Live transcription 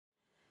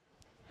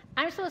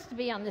I'm supposed to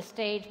be on the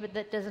stage, but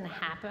that doesn't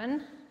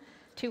happen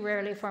too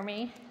rarely for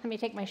me. Let me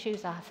take my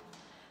shoes off.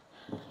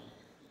 All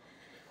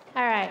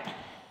right.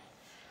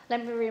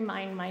 Let me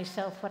remind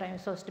myself what I'm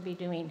supposed to be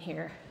doing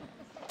here.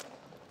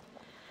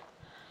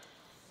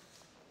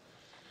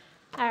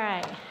 All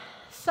right.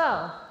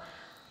 So,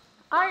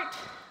 art,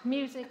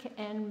 music,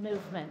 and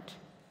movement.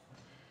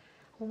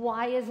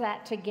 Why is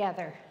that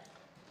together?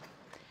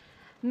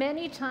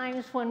 Many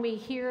times when we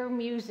hear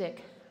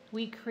music,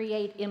 we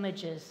create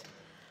images.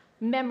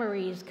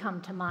 Memories come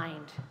to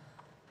mind.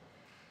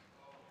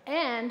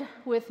 And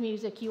with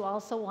music, you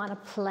also want to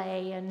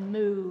play and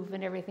move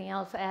and everything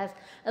else, as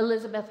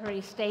Elizabeth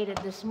already stated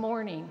this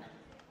morning.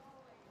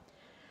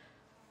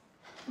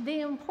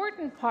 The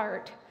important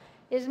part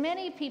is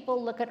many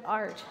people look at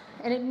art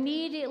and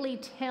immediately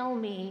tell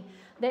me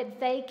that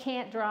they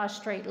can't draw a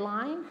straight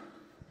line.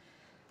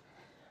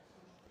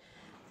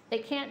 They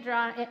can't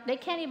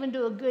even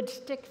do a good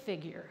stick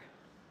figure.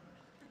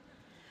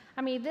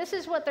 I mean, this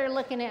is what they're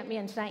looking at me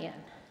and saying.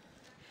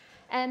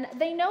 And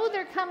they know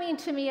they're coming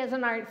to me as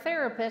an art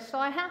therapist, so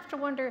I have to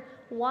wonder,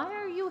 why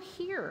are you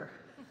here?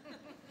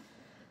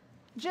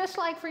 Just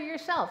like for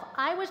yourself.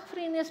 I was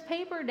putting this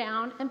paper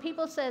down, and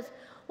people says,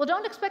 well,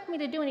 don't expect me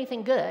to do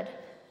anything good.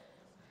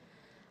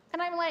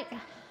 And I'm like,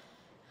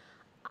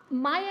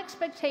 my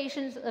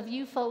expectations of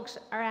you folks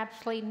are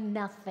absolutely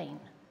nothing.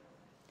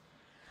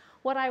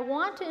 What I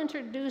want to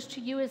introduce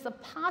to you is the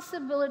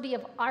possibility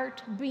of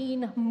art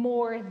being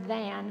more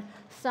than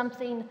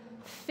something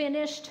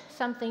finished,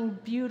 something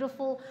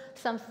beautiful,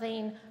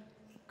 something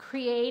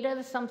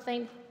creative,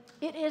 something.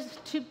 It is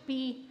to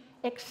be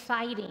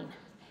exciting.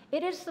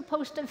 It is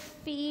supposed to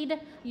feed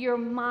your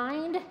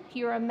mind,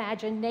 your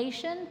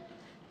imagination.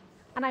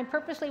 And I'm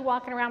purposely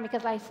walking around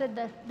because I said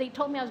that they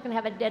told me I was going to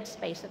have a dead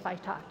space if I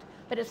talked,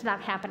 but it's not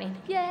happening.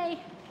 Yay!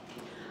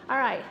 All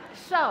right,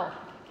 so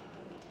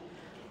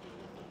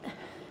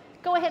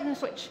go ahead and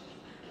switch.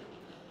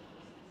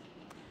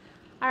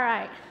 All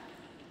right.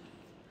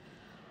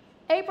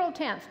 April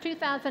 10th,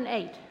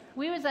 2008,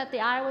 we was at the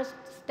Iowa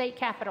State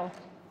Capitol,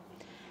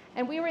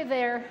 and we were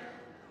there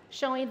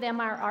showing them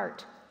our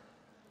art.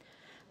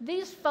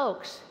 These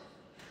folks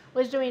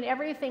was doing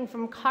everything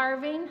from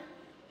carving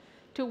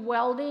to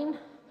welding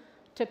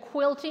to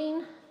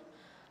quilting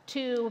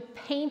to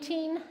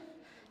painting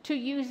to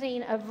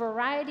using a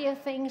variety of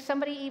things.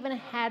 Somebody even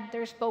had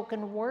their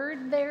spoken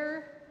word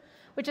there,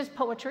 which is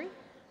poetry.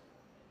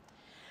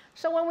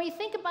 So when we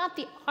think about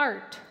the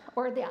art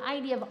or the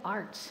idea of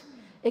arts,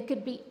 it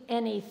could be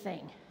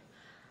anything.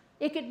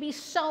 It could be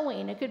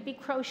sewing, it could be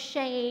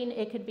crocheting,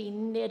 it could be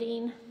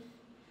knitting.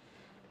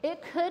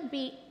 It could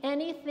be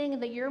anything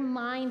that your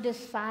mind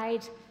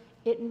decides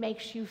it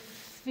makes you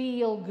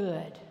feel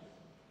good.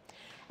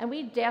 And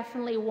we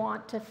definitely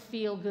want to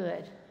feel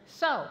good.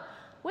 So,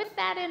 with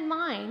that in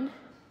mind,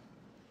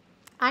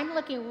 I'm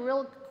looking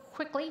real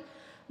quickly.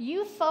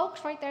 You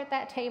folks right there at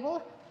that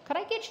table, could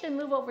I get you to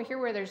move over here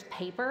where there's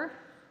paper?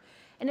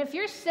 And if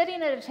you're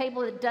sitting at a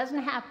table that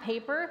doesn't have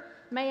paper,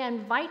 may I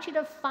invite you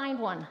to find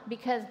one,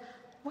 because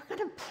we're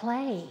going to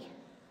play.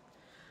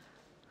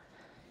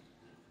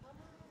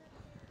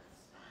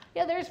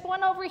 Yeah, there's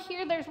one over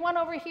here, there's one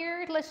over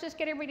here. Let's just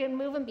get everybody to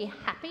move and be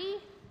happy.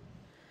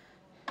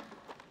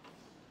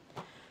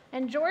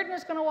 And Jordan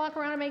is going to walk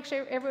around and make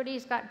sure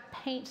everybody's got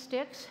paint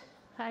sticks.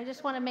 I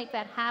just want to make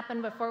that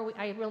happen before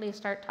I really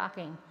start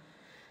talking.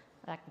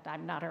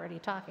 I'm not already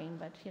talking,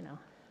 but you know.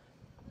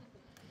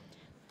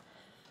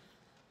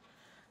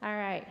 All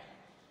right,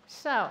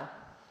 so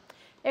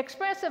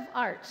expressive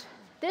arts.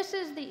 This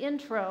is the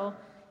intro.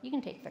 You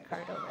can take the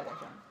card over there,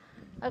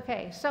 John.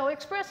 Okay, so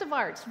expressive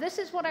arts. This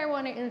is what I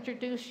want to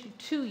introduce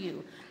to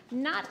you.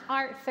 Not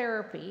art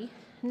therapy,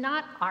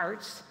 not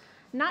arts,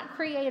 not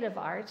creative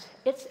arts.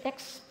 It's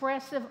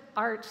expressive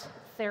arts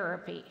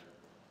therapy.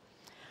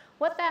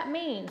 What that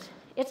means,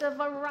 it's a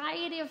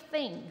variety of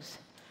things.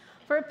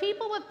 For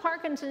people with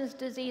Parkinson's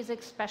disease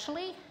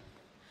especially,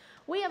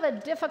 we have a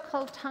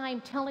difficult time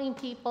telling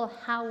people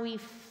how we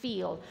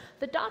feel.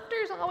 The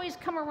doctors always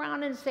come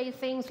around and say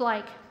things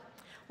like,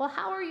 well,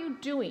 how are you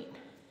doing?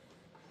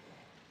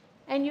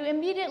 And you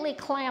immediately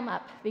clam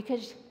up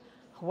because,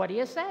 what do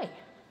you say?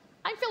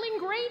 I'm feeling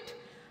great.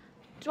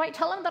 Do I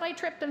tell them that I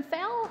tripped and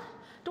fell?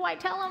 Do I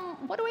tell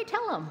them, what do I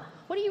tell them?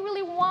 What do you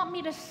really want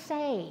me to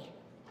say?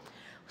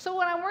 So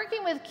when I'm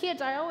working with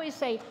kids, I always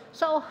say,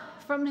 so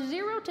from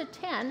 0 to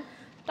 10,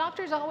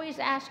 doctors always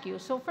ask you,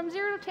 so from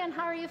 0 to 10,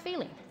 how are you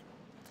feeling?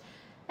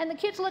 And the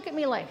kids look at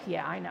me like,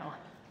 yeah, I know.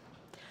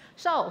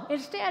 So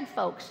instead,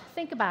 folks,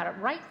 think about it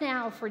right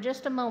now for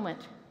just a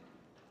moment.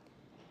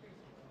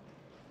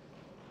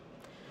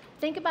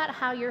 Think about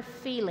how you're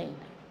feeling.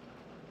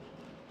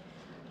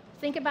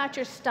 Think about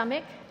your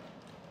stomach.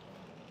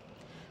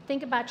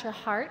 Think about your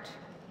heart.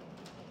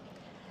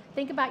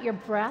 Think about your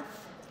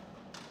breath.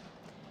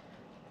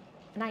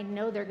 And I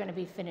know they're going to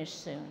be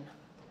finished soon.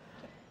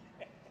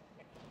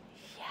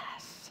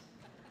 Yes.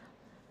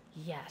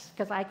 Yes,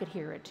 because I could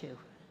hear it too.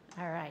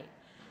 All right.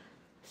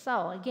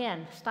 So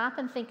again, stop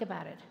and think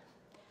about it.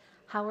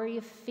 How are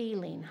you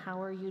feeling? How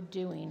are you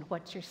doing?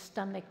 What's your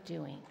stomach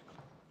doing?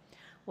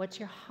 What's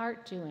your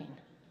heart doing?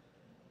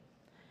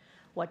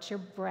 What's your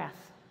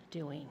breath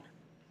doing?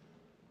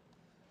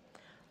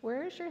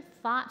 Where's your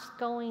thoughts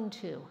going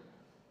to?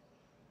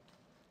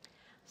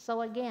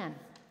 So again,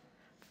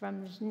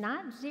 from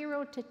not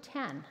 0 to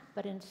 10,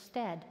 but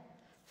instead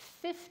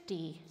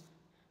 50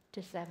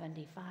 to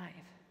 75.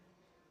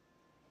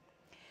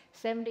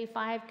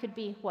 75 could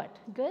be what?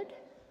 Good?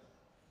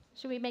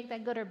 Should we make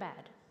that good or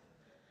bad?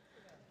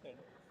 Good.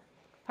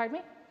 Pardon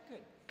me? Good.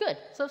 Good.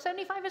 So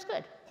 75 is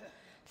good.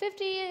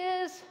 50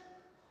 is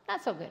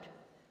not so good.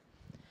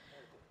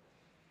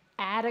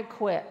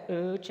 Adequate.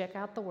 Ooh, check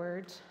out the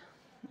words.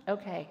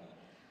 Okay.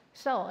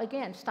 So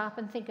again, stop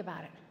and think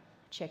about it.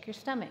 Check your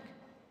stomach.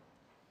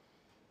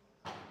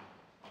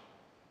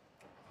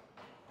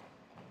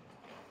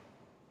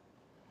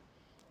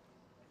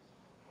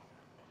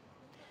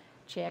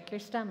 Check your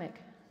stomach.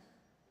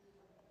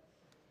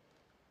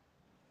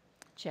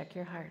 Check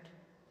your heart.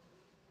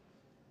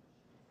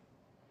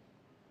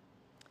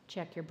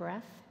 Check your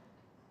breath.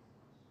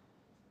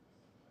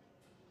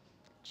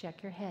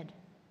 Check your head.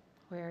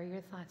 Where are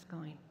your thoughts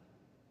going?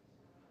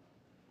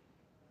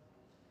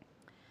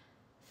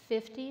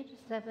 50 to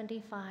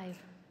 75.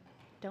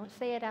 Don't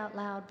say it out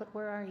loud, but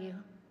where are you?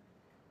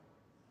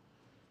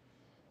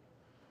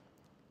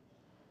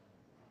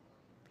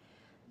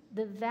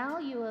 The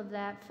value of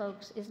that,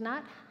 folks, is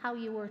not how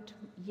you were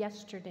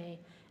yesterday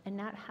and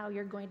not how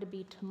you're going to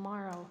be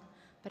tomorrow,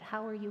 but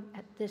how are you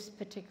at this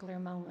particular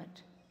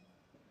moment?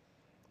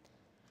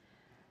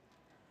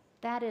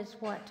 That is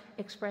what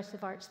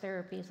expressive arts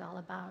therapy is all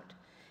about.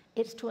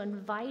 It's to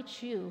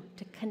invite you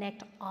to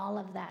connect all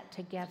of that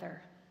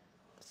together.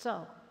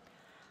 So,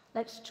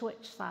 let's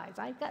switch sides.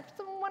 I've got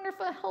some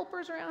wonderful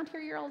helpers around here.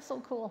 You're all so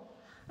cool.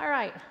 All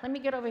right, let me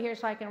get over here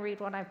so I can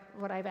read what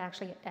I've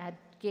actually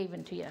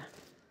given to you.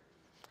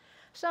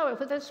 So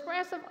with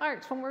expressive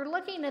arts, when we're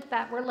looking at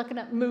that, we're looking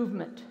at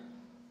movement,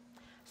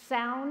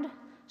 sound,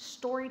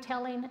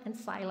 storytelling, and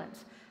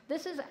silence.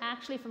 This is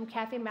actually from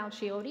Kathy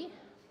Malchiotti.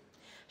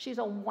 She's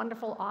a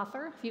wonderful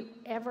author. If you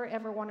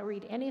ever want to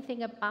read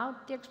anything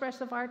about the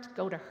expressive arts,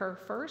 go to her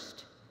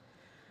first.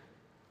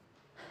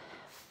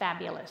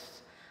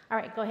 Fabulous. All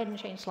right, go ahead and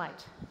change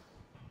slides.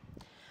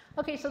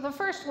 Okay, so the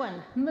first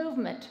one,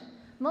 movement.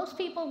 Most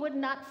people would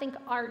not think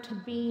art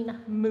being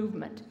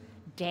movement.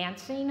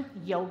 Dancing,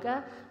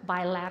 yoga,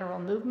 bilateral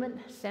movement,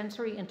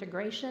 sensory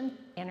integration,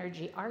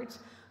 energy arts,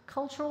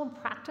 cultural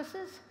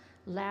practices,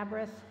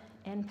 labyrinth,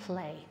 and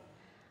play.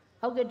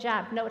 Oh, good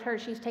job. Note her,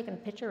 she's taken a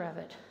picture of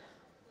it.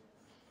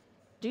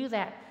 Do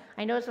that.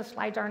 I notice the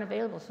slides aren't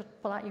available, so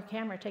pull out your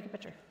camera, take a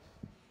picture.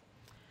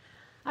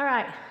 All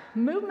right,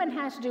 movement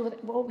has to do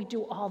with what we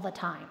do all the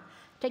time.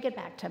 Take it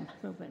back to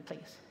movement,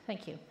 please.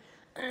 Thank you.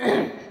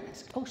 Oh,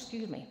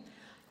 excuse me.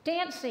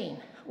 Dancing,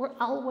 we're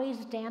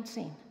always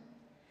dancing.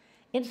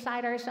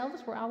 Inside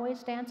ourselves, we're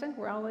always dancing,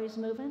 we're always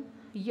moving.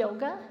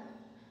 Yoga,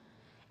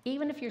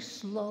 even if you're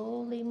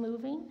slowly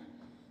moving,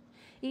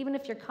 even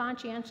if you're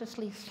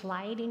conscientiously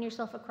sliding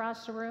yourself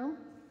across the room.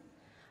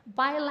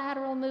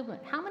 Bilateral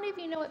movement. How many of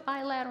you know what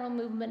bilateral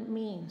movement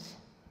means?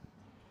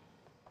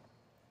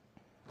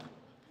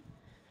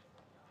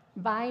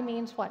 Bi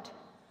means what?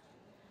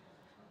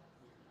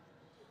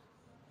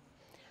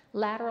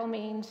 Lateral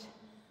means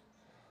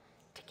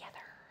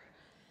together.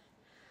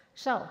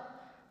 So,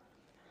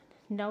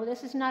 no,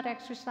 this is not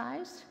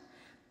exercise,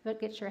 but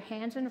get your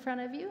hands in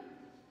front of you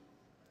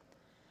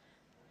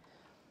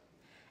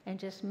and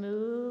just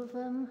move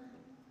them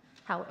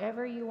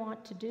however you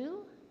want to do.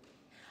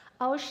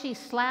 Oh, she's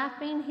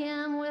slapping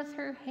him with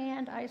her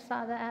hand. I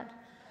saw that.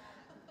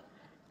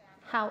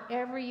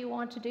 However you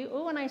want to do.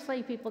 Oh, and I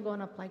see people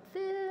going up like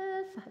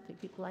this. I see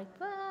people like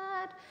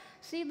that.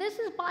 See, this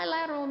is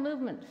bilateral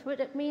movement. What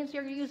it means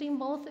you're using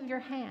both of your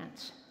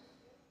hands.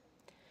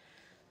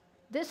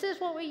 This is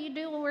what we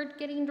do when we're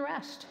getting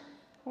dressed,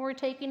 when we're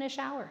taking a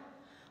shower.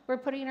 We're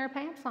putting our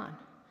pants on.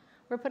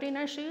 We're putting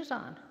our shoes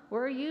on.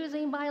 We're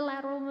using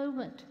bilateral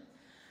movement.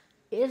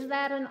 Is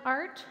that an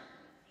art?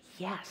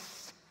 Yes.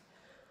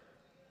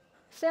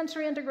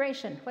 Sensory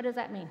integration, what does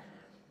that mean?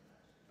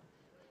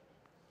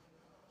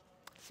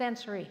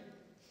 Sensory.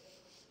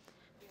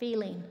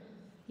 Feeling.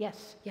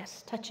 Yes,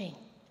 touching.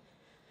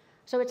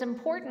 So it's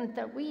important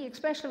that we,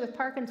 especially with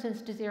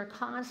Parkinson's disease, are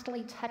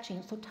constantly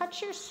touching. So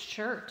touch your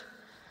shirt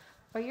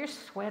or your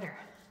sweater,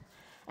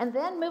 and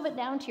then move it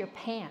down to your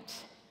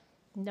pants.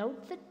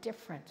 Note the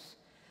difference.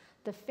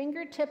 The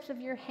fingertips of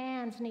your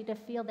hands need to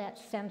feel that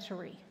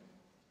sensory.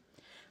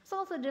 There's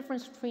also the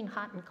difference between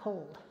hot and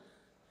cold.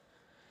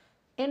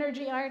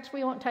 Energy arts,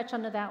 we won't touch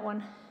onto that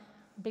one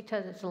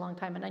because it's a long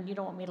time and you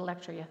don't want me to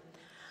lecture you.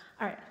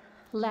 All right,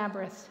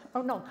 labyrinth,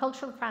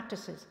 cultural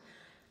practices.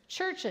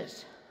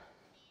 Churches,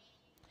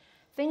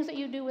 things that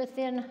you do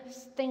within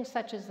things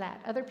such as that.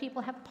 Other people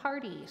have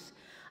parties.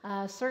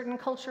 Certain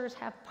cultures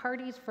have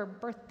parties for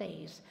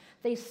birthdays.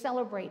 They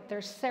celebrate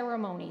their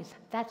ceremonies.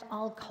 That's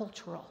all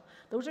cultural.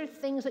 Those are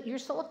things that you're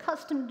so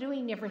accustomed to doing,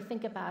 you never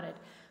think about it.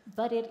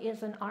 But it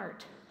is an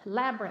art.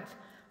 Labyrinth,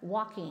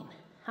 walking,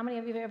 How many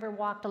of you have ever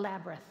walked a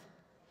labyrinth?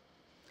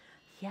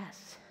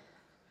 Yes.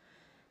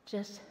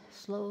 Just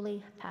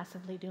slowly,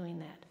 passively doing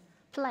that.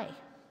 Play.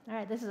 All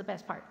right, this is the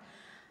best part.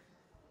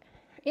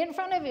 In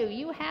front of you,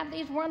 you have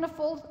these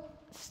wonderful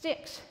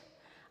sticks.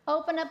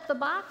 Open up the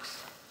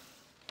box.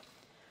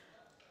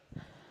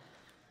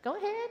 Go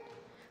ahead.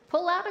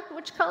 Pull out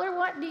which color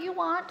what do you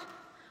want.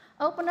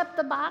 Open up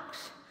the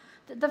box.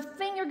 The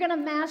thing you're going to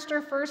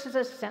master first is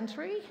a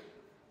sensory.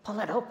 Pull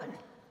it open.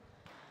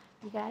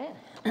 You got it?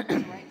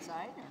 The right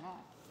side or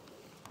not?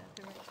 Is that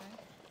the right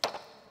side?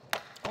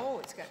 Oh,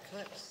 it's got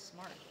clips.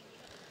 Smart.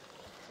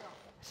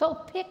 So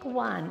pick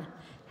one.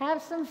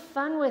 Have some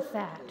fun with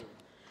that.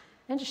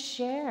 And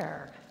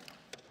share.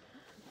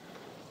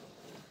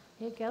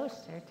 Here you go,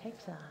 sir. Take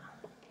some.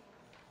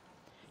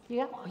 You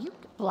got, oh, you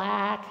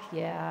black,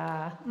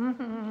 yeah.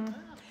 Mm-hmm.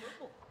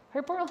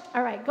 Purple?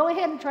 All right, go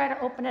ahead and try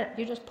to open it.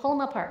 You just pull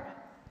them apart.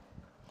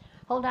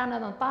 Hold down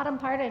on the bottom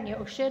part and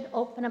you should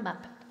open them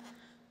up.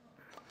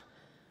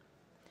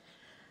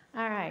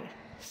 All right,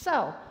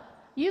 so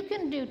you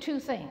can do two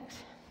things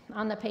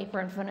on the paper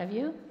in front of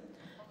you.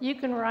 You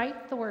can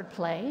write the word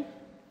play,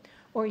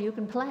 or you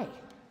can play.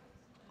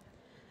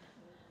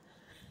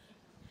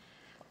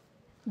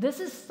 This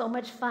is so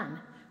much fun.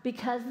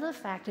 Because of the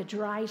fact it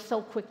dries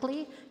so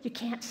quickly, you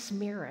can't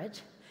smear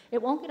it. It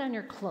won't get on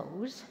your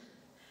clothes.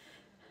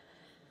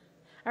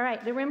 All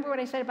right, remember what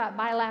I said about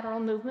bilateral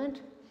movement?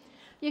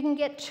 You can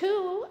get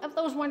two of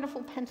those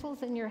wonderful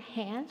pencils in your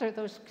hands, or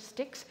those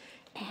sticks,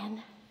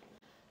 and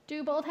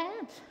do both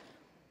hands.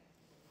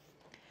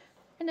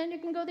 And then you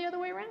can go the other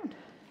way around.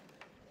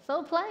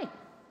 So play.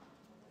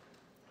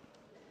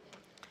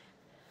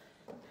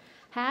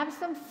 Have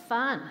some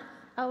fun.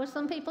 Oh,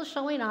 some people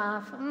showing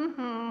off.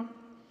 Mm-hmm.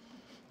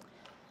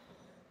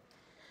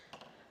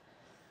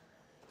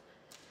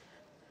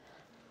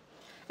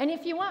 And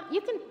if you want,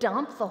 you can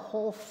dump the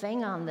whole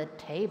thing on the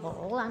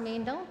table. I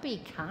mean, don't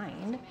be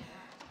kind.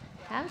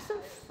 Have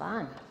some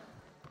fun.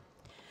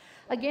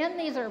 Again,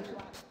 these are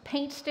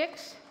paint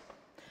sticks.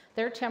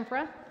 They're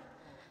tempera.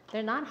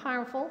 They're not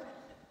harmful.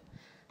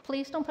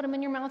 Please don't put them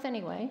in your mouth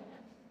anyway.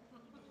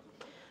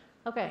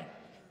 Okay.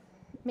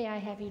 May I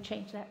have you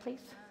change that,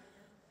 please?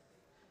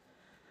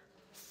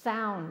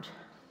 Sound.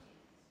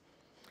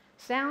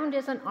 Sound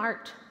is an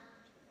art.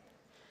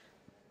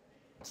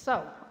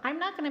 So, I'm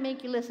not going to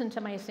make you listen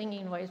to my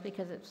singing voice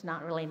because it's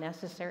not really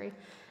necessary,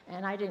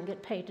 and I didn't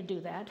get paid to do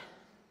that.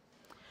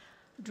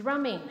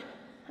 Drumming.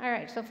 All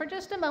right, so for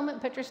just a moment,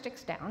 put your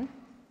sticks down.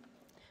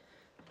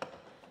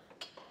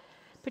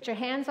 Put your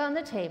hands on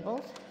the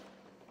tables.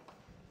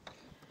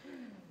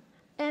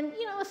 And,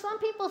 you know, some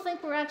people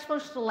think we're not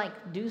supposed to,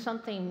 like, do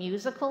something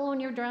musical when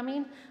you're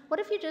drumming. What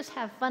if you just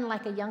have fun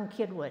like a young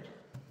kid would?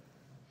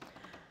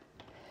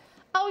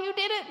 Oh, you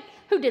did it?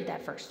 Who did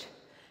that first?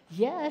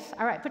 Yes.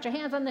 All right, put your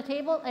hands on the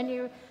table, and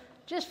you,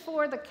 just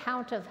for the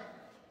count of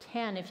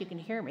 10, if you can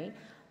hear me,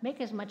 make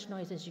as much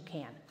noise as you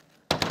can.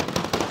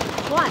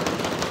 1, 2,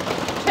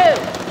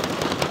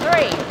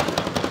 3,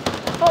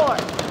 4,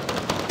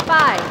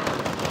 5,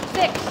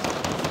 6,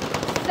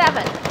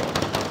 7,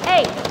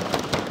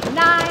 8,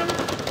 9,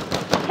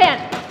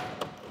 10.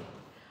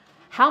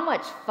 How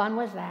much fun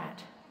was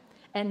that?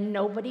 And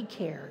nobody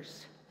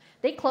cares.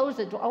 They closed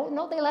the door. Oh,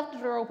 no, they left the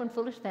door open,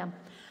 foolish them.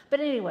 But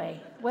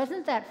anyway,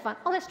 wasn't that fun?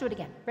 Oh, let's do it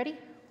again. Ready?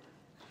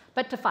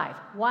 But to 5.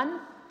 1,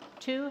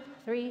 2,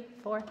 3,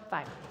 4,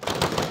 5.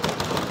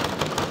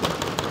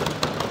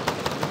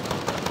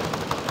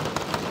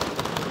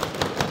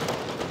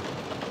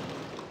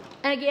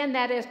 And again,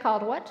 that is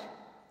called what?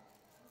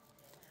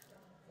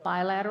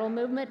 Bilateral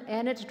movement,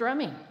 and it's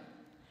drumming.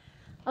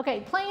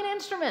 Okay, playing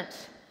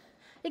instruments.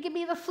 It could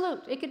be the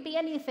flute. It could be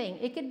anything.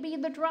 It could be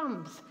the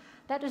drums.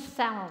 That is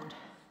sound.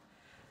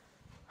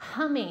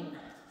 Humming.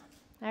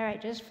 All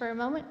right, just for a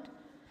moment,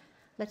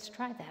 let's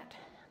try that.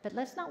 But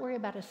let's not worry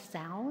about a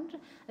sound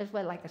as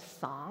well, like a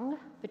song,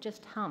 but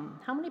just hum.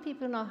 How many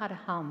people know how to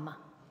hum?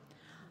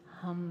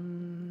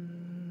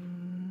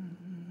 Hum.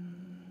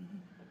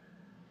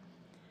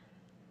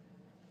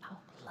 Oh,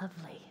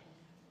 lovely.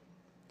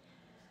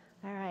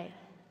 All right,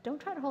 don't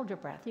try to hold your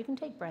breath. You can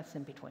take breaths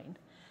in between.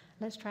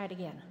 Let's try it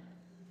again.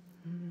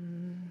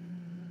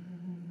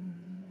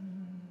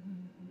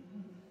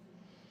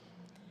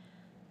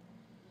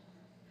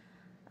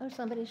 Oh,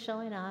 somebody's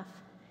showing off.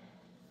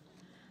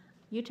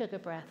 You took a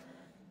breath.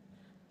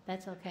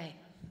 That's okay.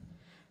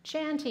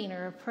 Chanting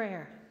or a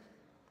prayer.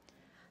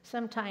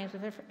 Sometimes,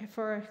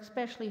 for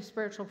especially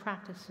spiritual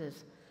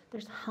practices,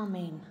 there's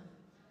humming.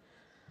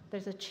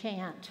 There's a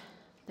chant.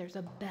 There's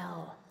a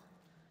bell.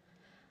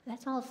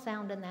 That's all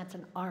sound, and that's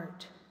an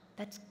art.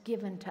 That's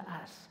given to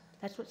us.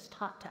 That's what's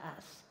taught to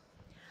us.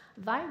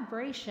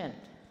 Vibration.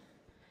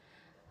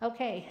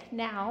 Okay,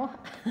 now,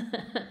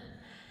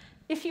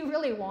 if you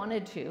really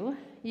wanted to,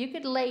 you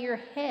could lay your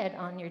head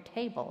on your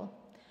table.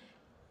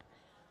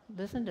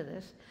 Listen to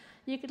this.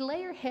 You could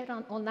lay your head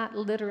on, well, not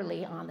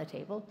literally on the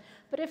table,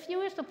 but if you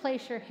was to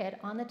place your head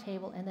on the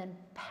table and then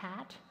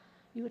pat,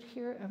 you would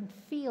hear and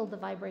feel the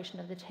vibration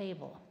of the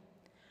table.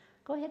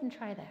 Go ahead and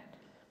try that.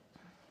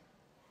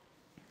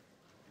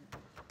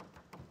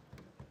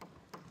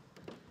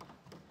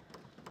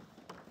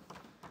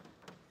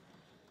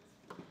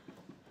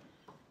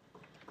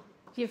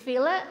 Do you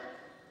feel it?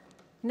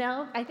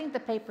 No? I think the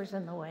paper's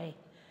in the way.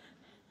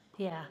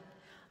 Yeah.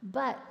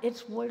 But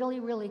it's really,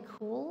 really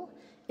cool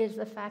is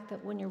the fact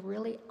that when you're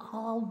really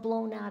all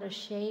blown out of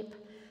shape,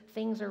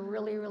 things are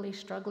really, really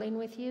struggling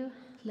with you,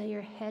 lay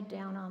your head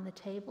down on the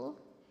table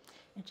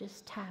and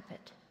just tap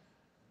it.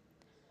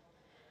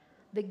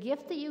 The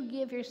gift that you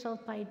give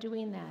yourself by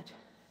doing that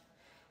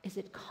is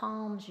it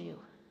calms you.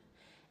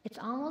 It's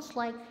almost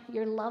like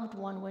your loved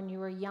one when you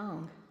were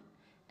young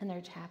and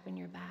they're tapping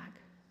your back.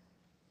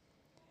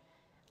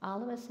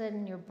 All of a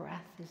sudden, your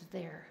breath is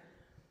there.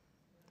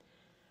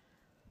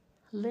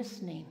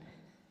 Listening.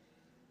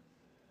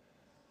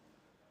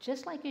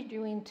 Just like you're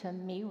doing to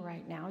me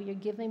right now, you're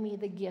giving me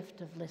the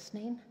gift of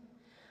listening.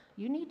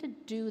 You need to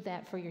do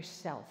that for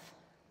yourself.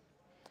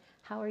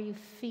 How are you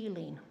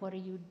feeling? What are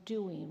you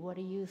doing? What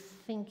are you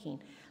thinking?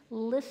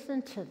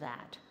 Listen to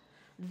that.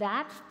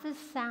 That's the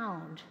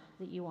sound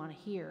that you want to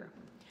hear.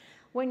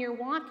 When you're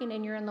walking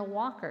and you're in the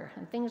walker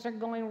and things are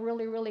going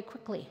really, really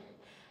quickly,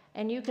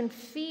 and you can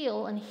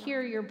feel and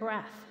hear your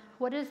breath,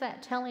 what is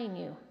that telling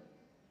you?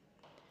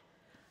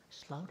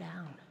 Slow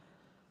down,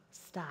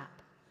 stop,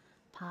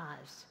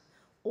 pause,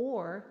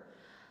 or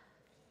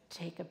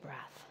take a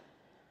breath.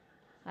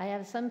 I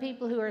have some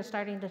people who are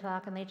starting to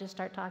talk and they just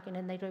start talking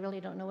and they really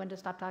don't know when to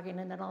stop talking,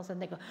 and then all of a sudden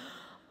they go,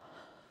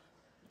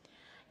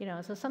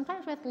 so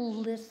sometimes we have to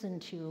listen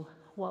to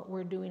what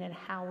we're doing and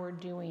how we're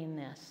doing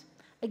this.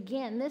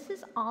 Again, this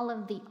is all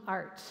of the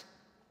arts.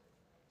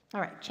 All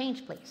right,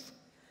 change please.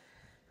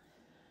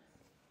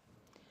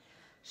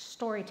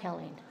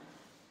 Storytelling.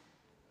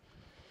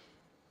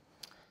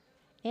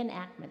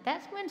 Enactment.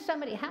 That's when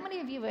somebody, how many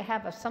of you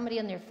have somebody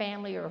in their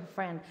family or a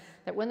friend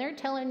that when they're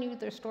telling you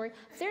their story,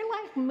 they're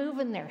like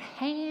moving their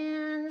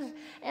hands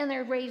and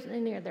they're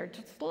they're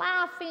just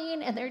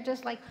laughing and they're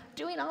just like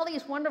doing all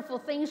these wonderful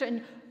things,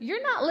 and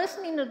you're not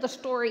listening to the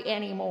story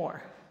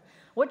anymore.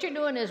 What you're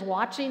doing is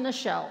watching the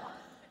show.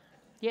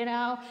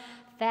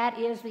 That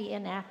is the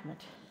enactment.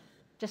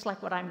 Just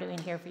like what I'm doing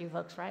here for you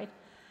folks, right?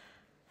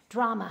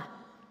 Drama.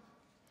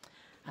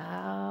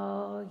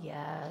 Oh,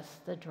 yes,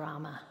 the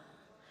drama.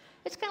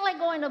 It's kind of like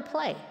going to a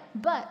play,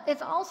 but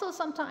it's also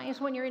sometimes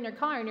when you're in your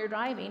car and you're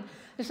driving,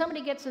 if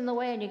somebody gets in the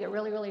way and you get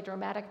really, really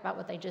dramatic about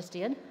what they just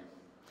did,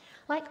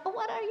 like, oh,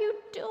 what are you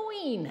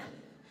doing?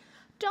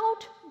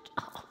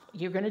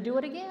 You're going to do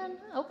it again?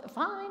 Okay,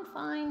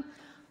 fine.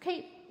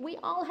 Okay, we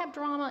all have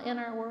drama in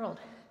our world,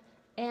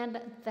 and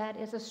that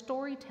is a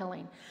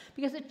storytelling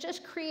because it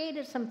just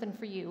created something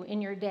for you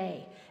in your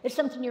day. It's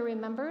something you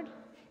remembered.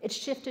 It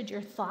shifted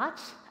your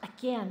thoughts.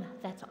 Again,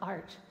 that's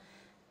art.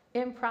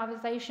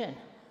 Improvisation.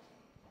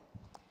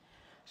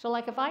 So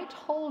like if I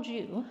told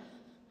you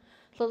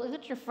to look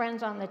at your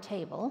friends on the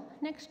table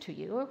next to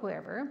you or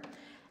whoever,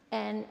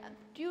 and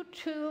you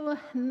to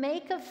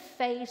make a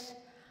face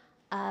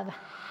of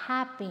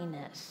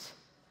happiness.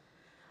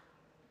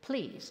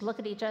 Please look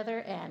at each other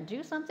and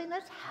do something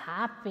that's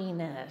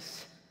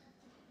happiness.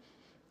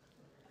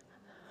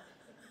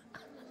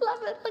 Love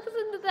it.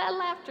 Listen to that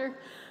laughter.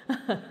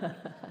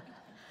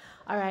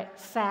 All right,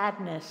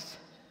 sadness.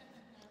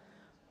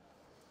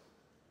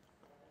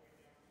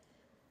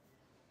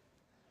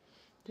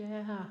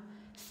 Yeah,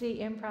 see,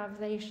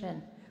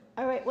 improvisation.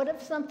 All right, what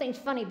if something's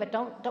funny, but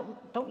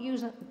don't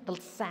use the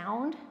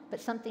sound,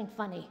 but something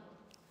funny.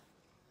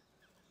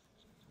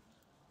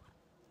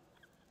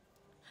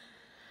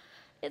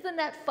 Isn't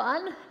that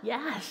fun?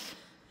 Yes.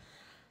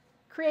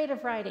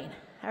 Creative writing.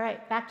 All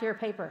right, back to your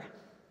paper.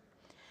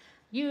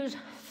 Use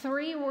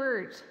 3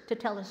 words to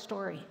tell a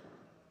story.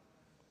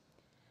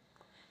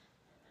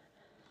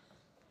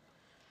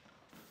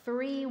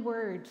 3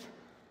 words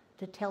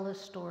to tell a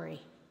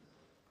story.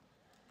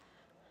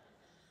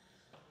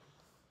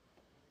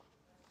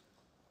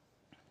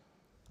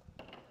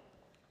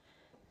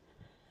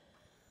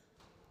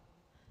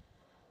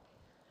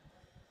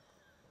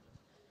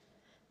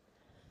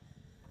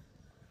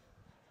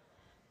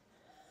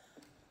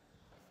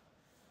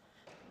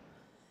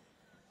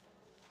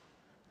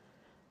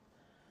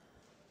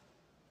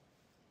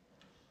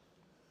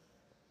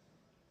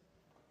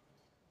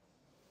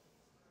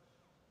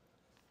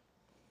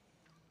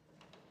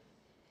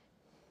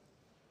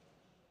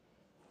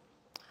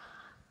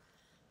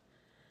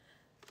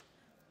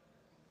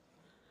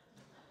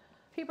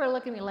 People are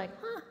looking at me like,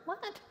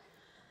 what?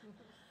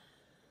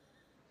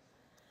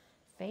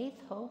 Faith,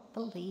 hope,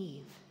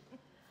 believe.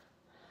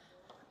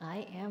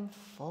 I am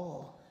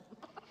full.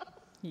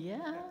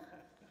 Yeah.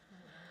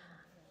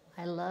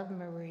 I love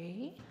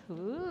Marie.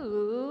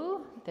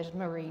 Ooh, there's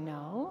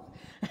Marino.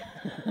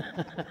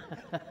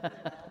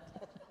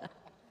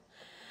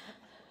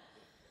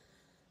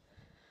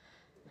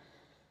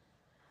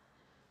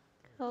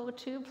 Go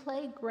to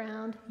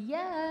playground.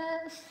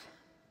 Yes.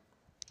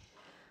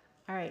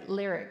 All right,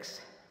 lyrics.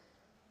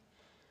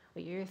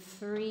 Well, your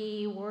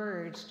 3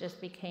 words just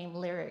became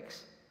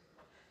lyrics.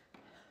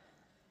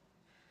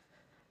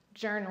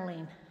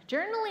 Journaling.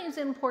 Journaling is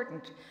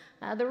important.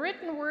 The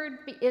written word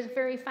is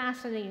very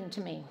fascinating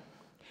to me.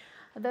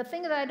 The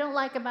thing that I don't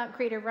like about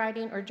creative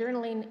writing or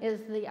journaling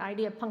is the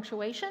idea of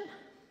punctuation.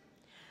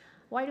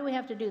 Why do we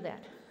have to do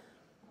that?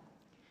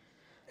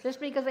 Just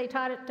because they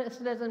taught it to us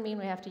doesn't mean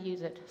we have to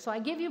use it. So I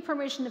give you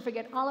permission to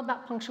forget all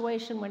about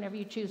punctuation whenever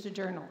you choose to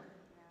journal.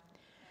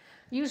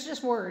 Use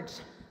just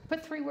words.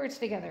 Put 3 words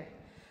together.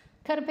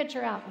 Cut a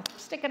picture out,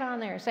 stick it on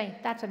there, say,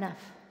 that's enough.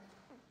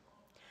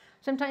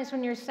 Sometimes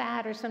when you're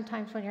sad or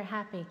sometimes when you're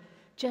happy,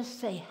 just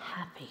say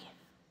happy.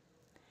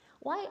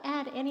 Why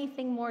add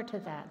anything more to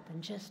that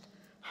than just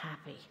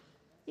happy?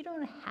 You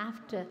don't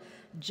have to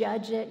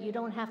judge it. You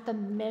don't have to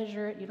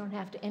measure it. You don't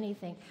have to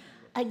anything.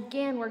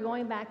 Again, we're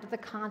going back to the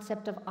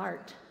concept of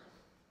art.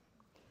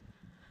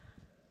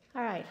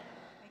 All right.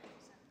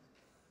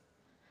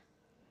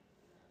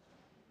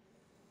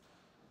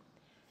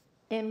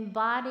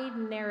 Embodied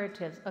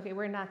narratives. Okay,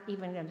 we're not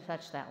even going to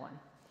touch that one.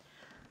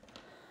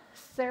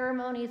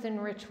 Ceremonies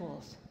and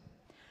rituals.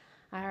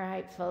 All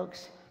right,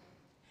 folks.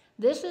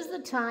 This is the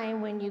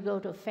time when you go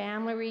to a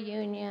family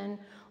reunion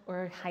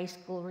or a high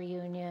school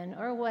reunion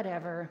or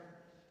whatever.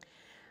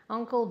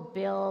 Uncle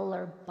Bill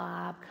or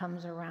Bob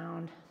comes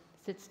around,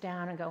 sits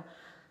down and go,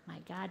 my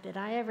God, did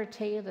I ever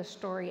tell you the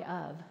story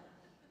of?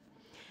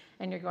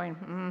 And you're going,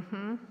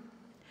 mm-hmm.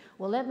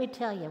 Well, let me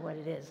tell you what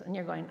it is. And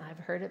you're going, I've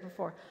heard it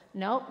before.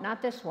 Nope,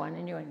 not this one.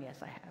 And you're going, yes,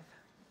 I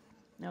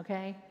have.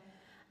 Okay?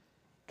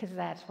 Because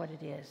that's what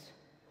it is.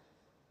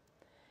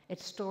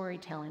 It's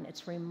storytelling.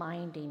 It's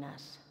reminding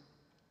us.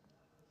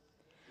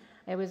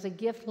 It was a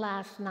gift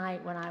last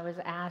night when I was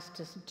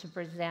asked to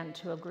present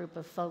to a group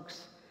of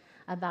folks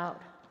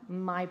about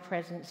my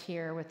presence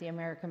here with the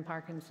American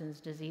Parkinson's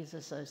Disease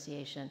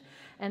Association.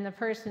 And the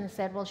person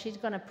said, well, she's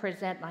going to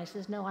present. And I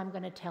says, no, I'm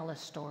going to tell a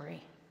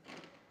story.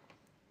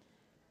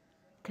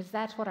 Because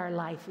that's what our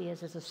life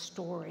is a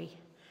story.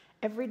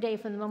 Every day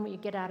from the moment you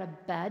get out of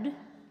bed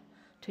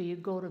till you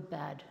go to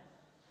bed,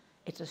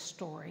 it's a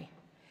story.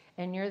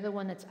 And you're the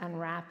one that's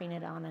unwrapping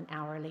it on an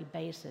hourly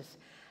basis.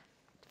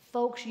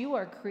 Folks, you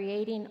are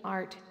creating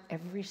art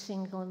every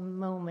single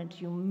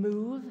moment you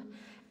move,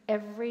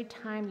 every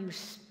time you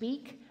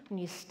speak, when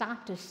you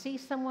stop to see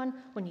someone,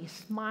 when you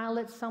smile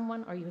at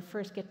someone, or you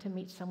first get to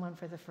meet someone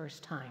for the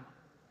first time.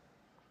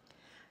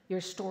 Your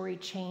story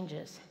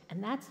changes,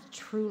 and that's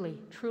truly,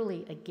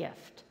 truly a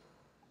gift.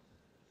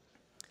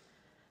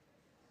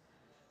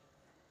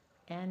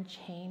 And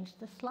change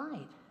the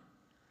slide.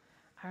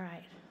 All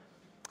right,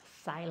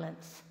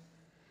 silence.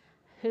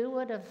 Who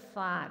would have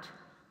thought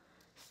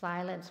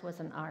silence was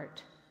an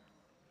art?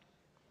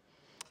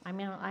 I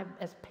mean,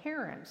 as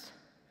parents,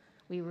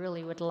 we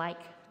really would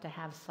like to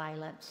have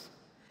silence.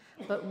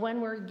 But when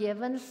we're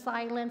given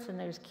silence and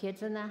there's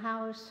kids in the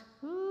house,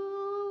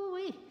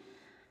 ooh-wee,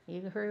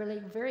 you really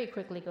very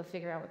quickly go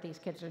figure out what these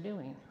kids are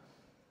doing.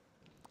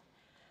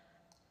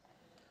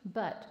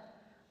 But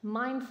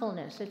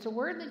mindfulness, it's a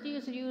word that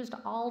is used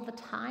all the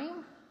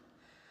time.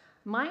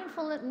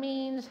 Mindfulness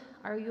means,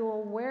 are you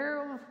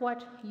aware of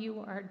what you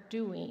are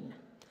doing?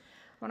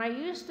 When I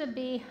used to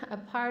be a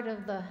part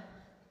of the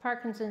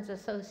Parkinson's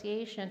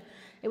Association,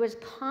 it was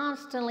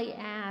constantly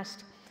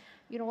asked,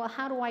 well,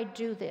 how do I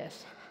do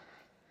this?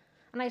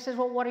 And I said,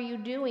 well, what are you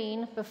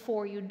doing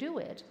before you do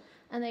it?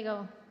 And they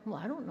go,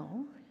 well, I don't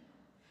know.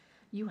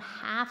 You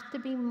have to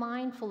be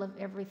mindful of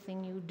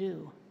everything you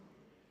do.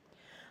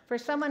 For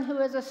someone who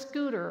has a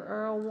scooter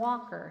or a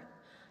walker,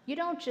 you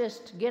don't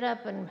just get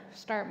up and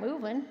start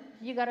moving.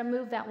 You got to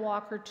move that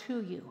walker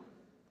to you.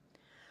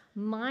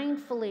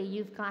 Mindfully,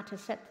 you've got to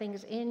set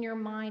things in your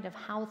mind of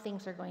how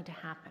things are going to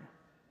happen.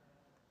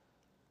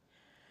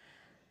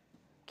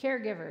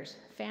 Caregivers,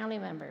 family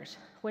members,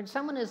 when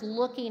someone is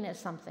looking at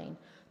something,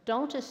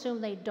 don't assume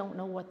they don't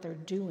know what they're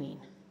doing.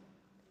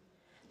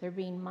 They're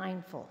being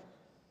mindful.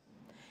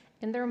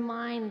 In their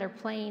mind, they're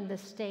playing the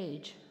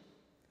stage.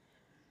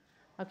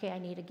 Okay, I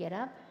need to get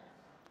up.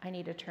 I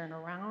need to turn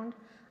around.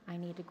 I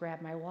need to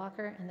grab my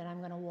walker, and then I'm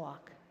going to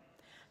walk.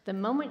 The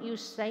moment you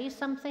say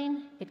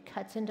something, it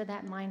cuts into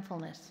that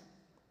mindfulness.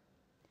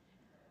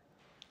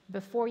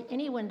 Before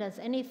anyone does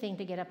anything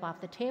to get up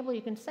off the table,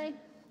 you can say,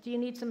 do you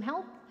need some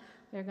help?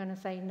 They're going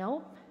to say,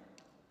 nope.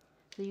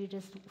 So you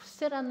just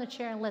sit on the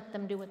chair and let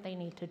them do what they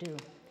need to do.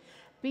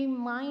 Be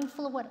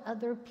mindful of what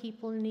other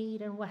people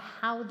need and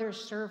how they're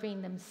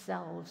serving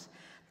themselves.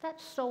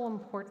 That's so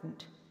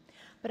important.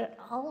 But it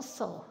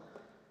also,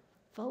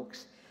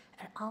 folks,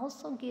 it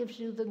also gives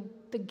you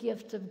the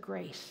gift of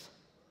grace.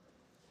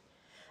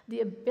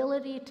 The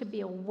ability to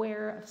be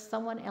aware of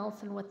someone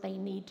else and what they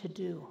need to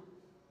do.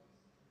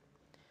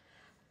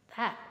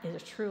 That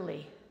is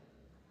truly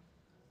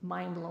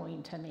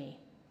mind-blowing to me.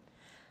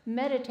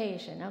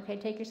 Meditation. Okay,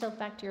 take yourself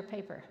back to your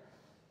paper.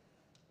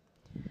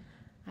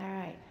 All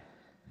right.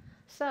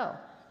 So,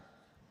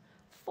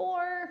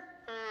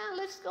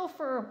 let's go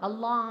for a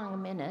long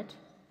minute.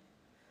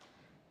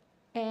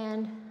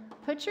 And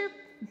put your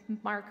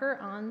marker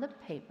on the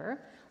paper.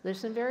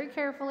 Listen very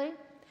carefully.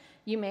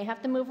 You may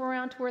have to move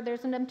around to where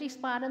there's an empty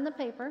spot in the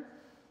paper.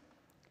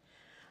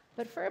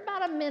 But for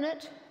about a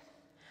minute,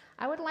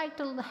 I would like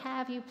to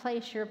have you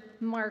place your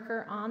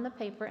marker on the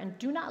paper and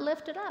do not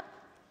lift it up.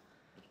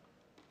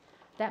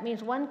 That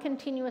means one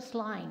continuous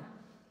line.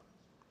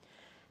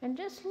 And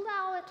just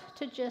allow it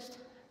to just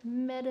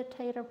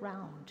meditate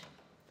around.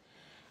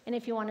 And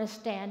if you want to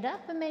stand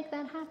up and make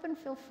that happen,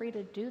 feel free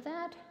to do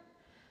that.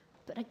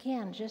 But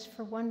again, just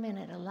for 1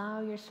 minute,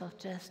 allow yourself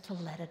just to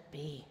let it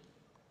be.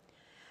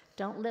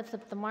 Don't lift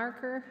up the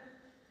marker.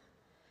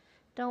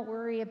 Don't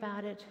worry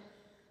about it.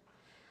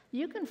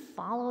 You can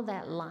follow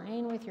that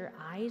line with your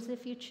eyes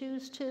if you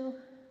choose to.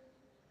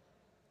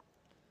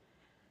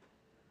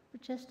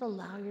 But just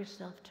allow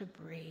yourself to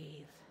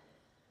breathe.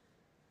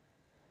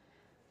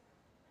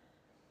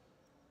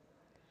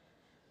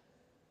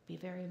 Be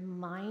very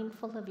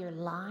mindful of your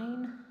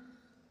line.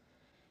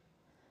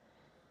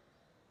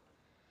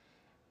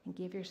 And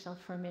give yourself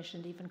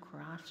permission to even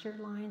cross your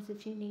lines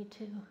if you need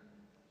to.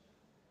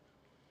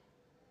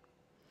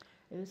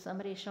 Ooh,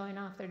 somebody's showing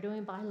off they're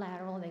doing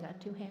bilateral. They got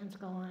 2 hands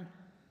going.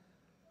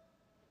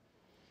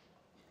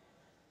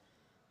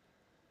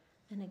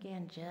 And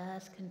again,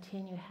 just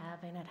continue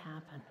having it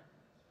happen.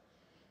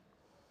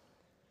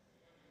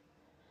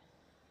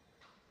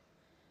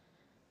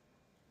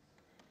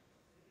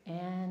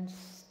 And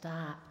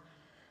stop.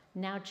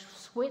 Now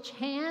switch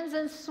hands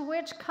and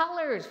switch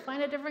colors.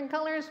 Find a different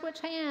color and switch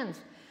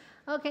hands.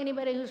 Okay,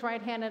 anybody who's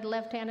right-handed,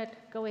 left-handed,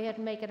 go ahead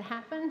and make it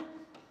happen.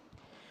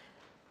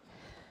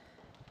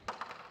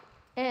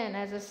 And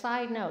as a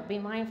side note, be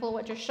mindful of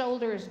what your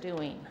shoulder is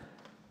doing.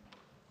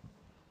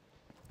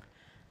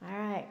 All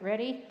right,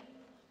 ready?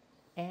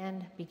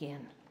 And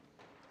begin.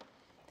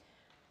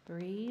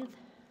 Breathe.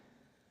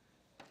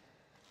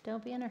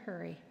 Don't be in a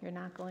hurry. You're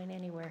not going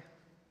anywhere.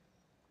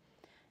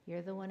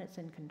 You're the one that's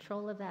in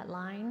control of that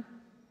line.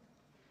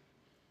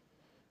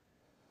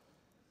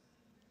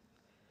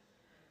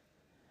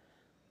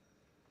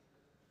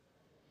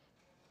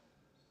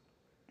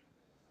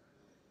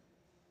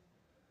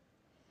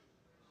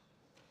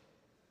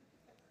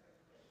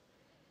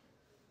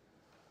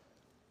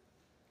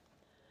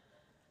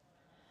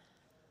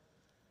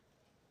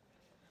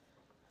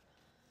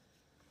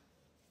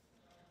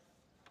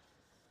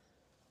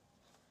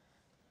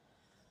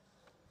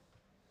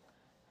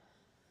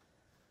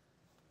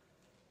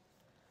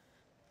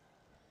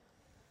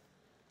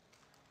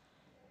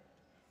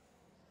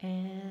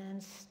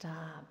 And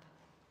stop.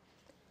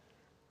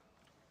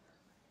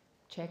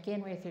 Check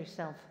in with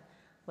yourself.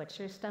 What's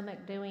your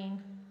stomach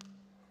doing?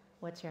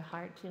 What's your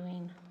heart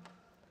doing?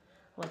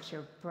 What's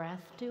your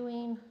breath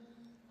doing?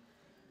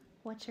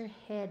 What's your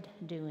head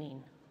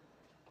doing?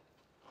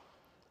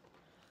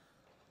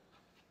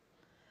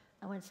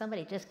 And when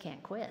somebody just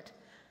can't quit.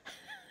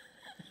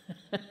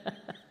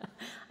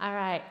 All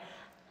right.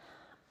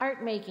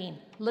 Art making.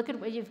 Look at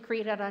what you've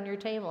created on your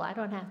table. I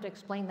don't have to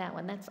explain that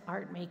one. That's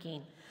art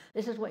making.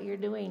 This is what you're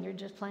doing. You're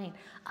just playing.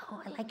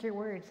 Oh, I like your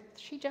words.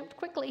 She jumped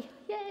quickly.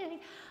 Yay.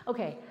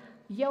 Okay,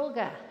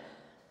 yoga.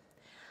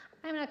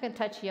 I'm not going to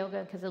touch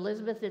yoga because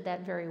Elizabeth did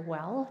that very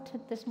well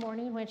this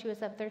morning when she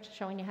was up there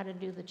showing you how to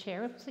do the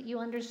chair, so you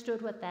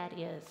understood what that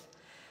is.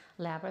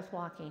 Labyrinth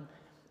walking.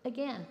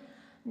 Again,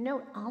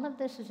 note all of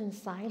this is in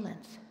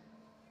silence.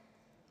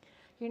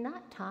 You're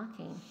not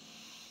talking.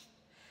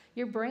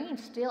 Your brain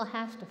still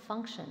has to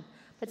function,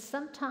 but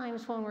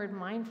sometimes when we're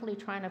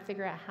mindfully trying to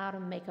figure out how to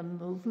make a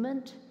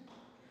movement,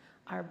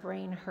 our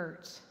brain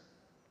hurts.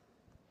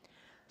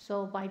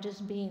 So by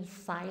just being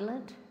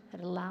silent, it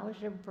allows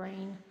your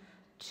brain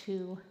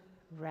to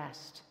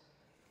rest.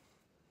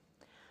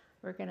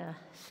 We're going to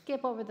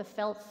skip over the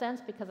felt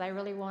sense because I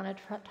really want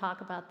to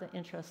talk about the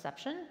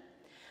interoception.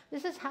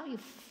 This is how you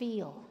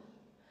feel.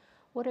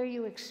 What are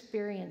you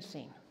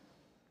experiencing?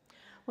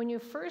 When you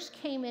first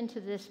came into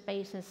this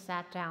space and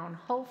sat down,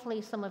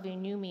 hopefully some of you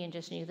knew me and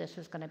just knew this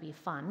was going to be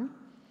fun.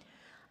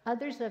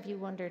 Others of you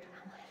wondered,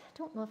 I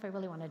don't know if I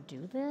really want to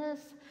do this.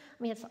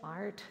 I mean, it's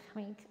art. I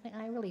mean,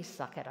 I really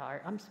suck at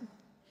art. I'm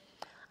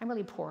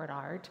really poor at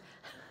art.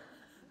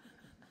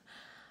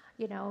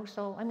 You know,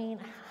 so, I mean,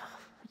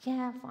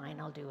 yeah, fine,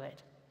 I'll do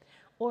it.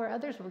 Or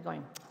others were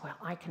going, well,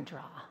 I can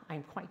draw.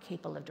 I'm quite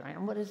capable of drawing.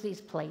 And what is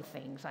these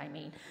playthings? I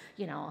mean,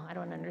 you know, I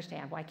don't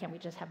understand. Why can't we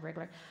just have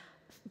regular?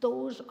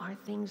 Those are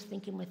things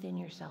thinking within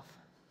yourself.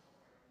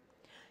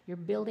 You're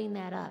building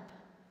that up,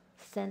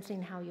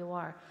 sensing how you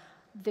are.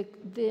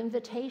 The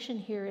invitation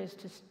here is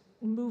to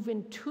move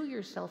into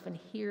yourself and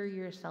hear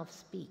yourself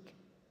speak.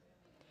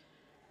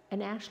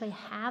 And actually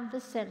have the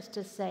sense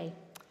to say,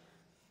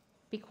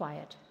 be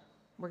quiet.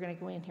 We're going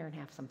to go in here and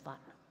have some fun.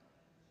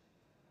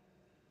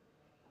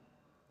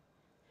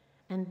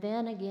 And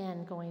then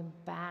again, going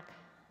back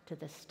to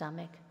the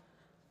stomach,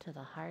 to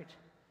the heart,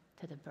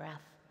 to the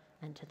breath,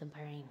 and to the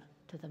brain,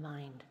 to the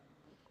mind.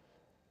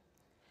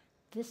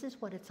 This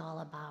is what it's all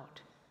about.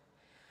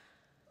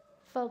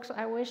 Folks,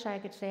 I wish I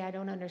could say I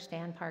don't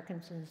understand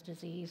Parkinson's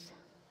disease,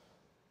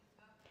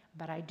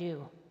 but I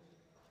do.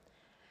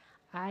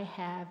 I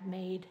have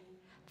made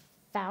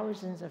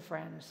thousands of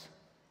friends.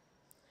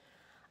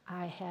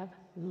 I have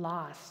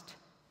lost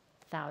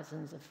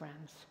thousands of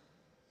friends.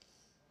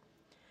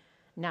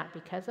 Not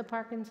because of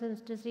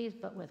Parkinson's disease,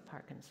 but with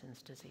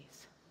Parkinson's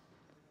disease.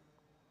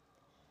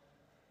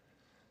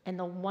 And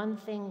the one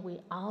thing we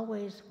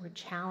always were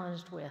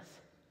challenged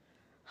with,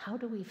 how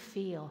do we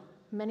feel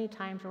Many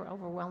times we're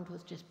overwhelmed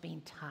with just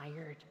being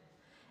tired,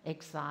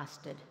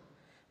 exhausted,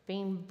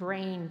 being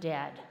brain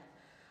dead.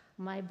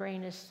 My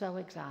brain is so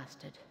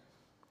exhausted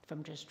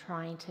from just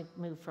trying to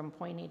move from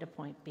point A to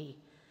point B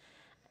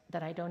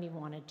that I don't even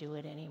want to do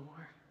it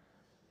anymore.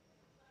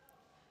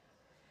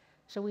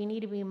 So we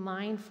need to be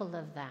mindful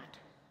of that.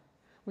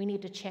 We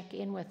need to check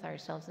in with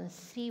ourselves and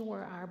see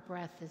where our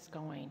breath is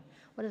going.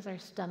 What is our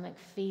stomach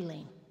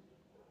feeling?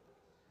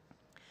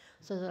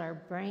 So that our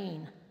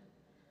brain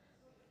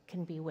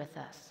can be with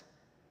us.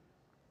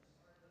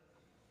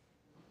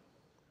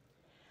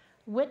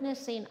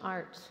 Witnessing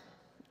art.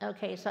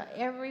 Okay, so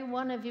every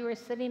one of you are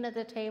sitting at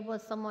the table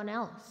with someone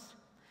else.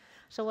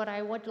 So what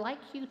I would like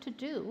you to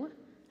do,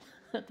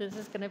 this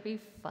is going to be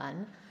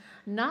fun,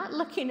 not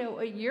looking at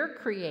what you're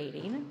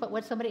creating, but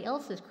what somebody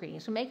else is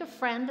creating. So make a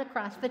friend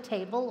across the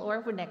table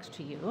or next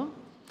to you,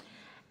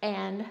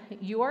 and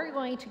you are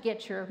going to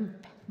get your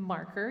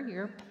marker,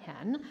 your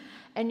pen,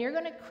 and you're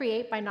going to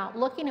create by not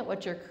looking at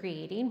what you're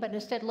creating, but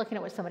instead looking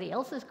at what somebody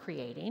else is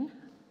creating.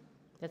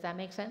 Does that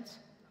make sense?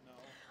 No.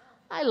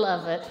 I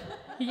love it.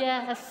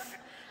 Yes.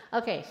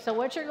 Okay, so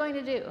what you're going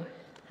to do,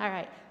 all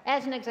right,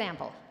 as an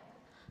example,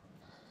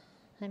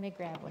 let me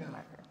grab one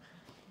marker.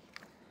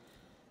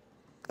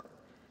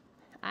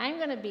 I'm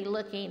going to be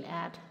looking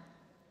at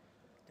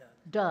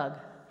Doug.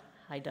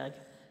 Hi, Doug.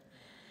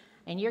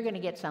 And you're going to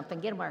get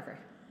something. Get a marker.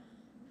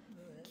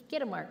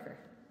 Get a marker.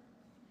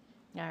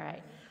 All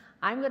right.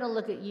 I'm going to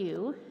look at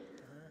you,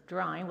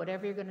 drawing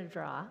whatever you're going to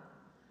draw.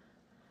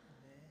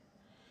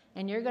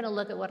 And you're going to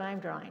look at what I'm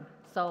drawing.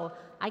 So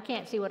I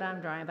can't see what I'm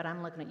drawing, but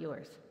I'm looking at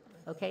yours.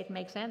 Okay,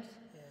 make sense?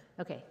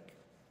 Yeah. Okay,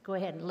 go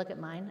ahead and look at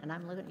mine, and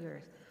I'm looking at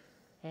yours.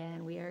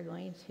 And we are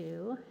going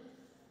to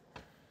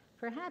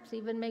perhaps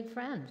even make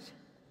friends.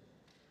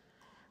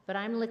 But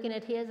I'm looking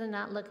at his and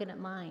not looking at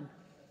mine.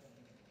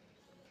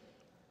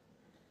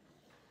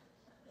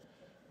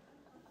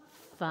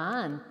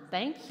 Fun,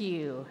 thank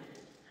you.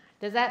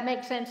 Does that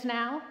make sense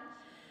now?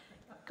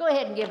 Go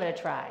ahead and give it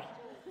a try.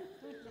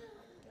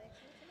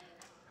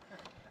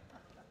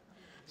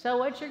 So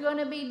what you're going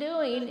to be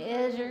doing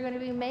is you're going to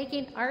be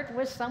making art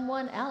with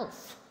someone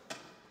else.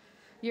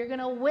 You're going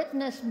to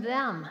witness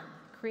them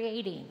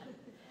creating.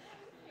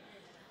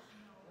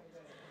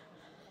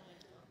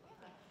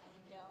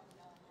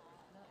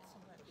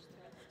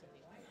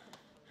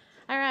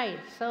 All right,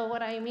 so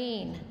what I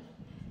mean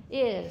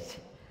is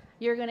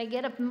you're going to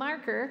get a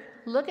marker,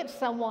 look at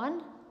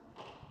someone,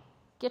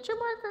 get your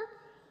marker.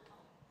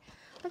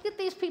 Look at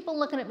these people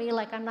looking at me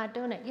like I'm not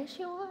doing it. Yes,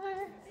 you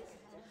are.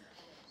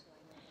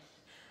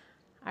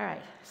 All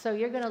right, so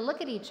you're going to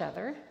look at each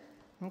other,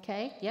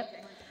 okay?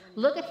 Yep.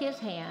 Look at his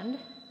hand,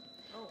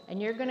 and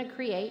you're going to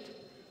create.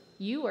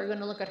 You are going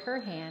to look at her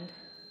hand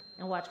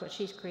and watch what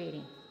she's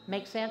creating.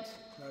 Make sense?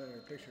 Not in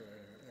her picture.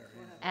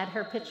 At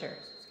her picture,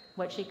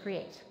 what she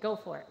creates. Go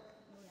for it.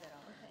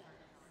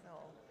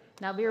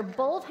 Now, your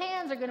both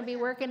hands are going to be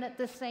working at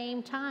the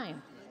same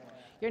time.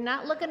 You're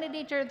not looking at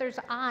each other's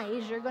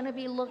eyes. You're going to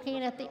be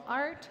looking at the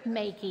art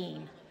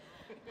making.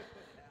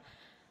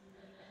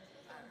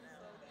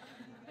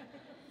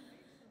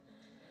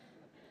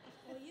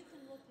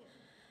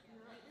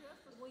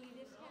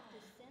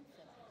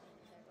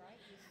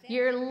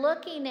 You're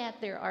looking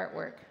at their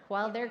artwork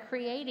while they're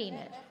creating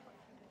it.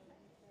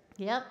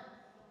 Yep.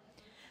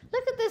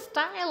 Look at this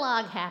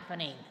dialogue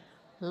happening.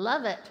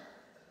 Love it.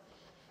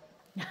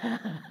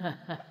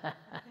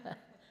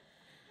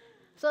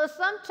 So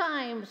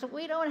sometimes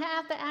we don't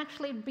have to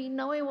actually be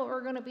knowing what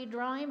we're going to be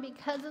drawing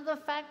because of the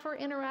fact we're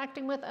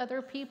interacting with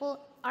other people,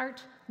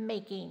 art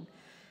making.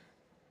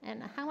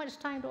 And how much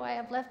time do I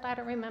have left? I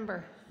don't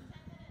remember.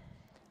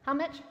 How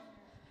much?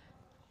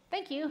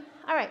 Thank you.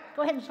 All right,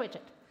 go ahead and switch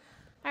it.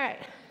 All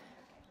right.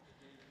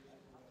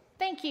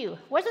 Thank you.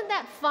 Wasn't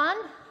that fun?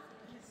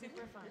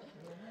 Super fun.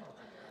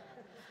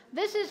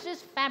 This is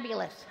just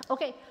fabulous.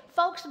 Okay,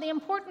 folks, the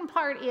important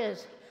part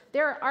is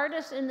there are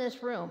artists in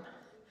this room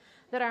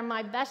that are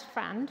my best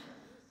friend,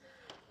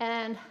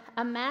 and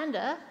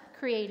Amanda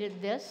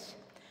created this.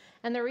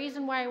 And the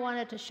reason why I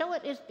wanted to show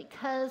it is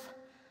because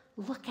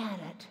look at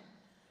it.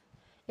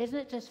 Isn't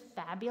it just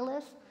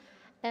fabulous?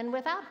 And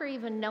without her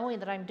even knowing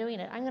that I'm doing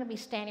it, I'm going to be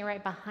standing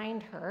right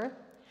behind her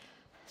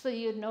so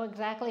you'd know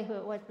exactly who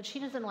it was, but she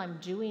doesn't know I'm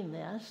doing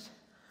this.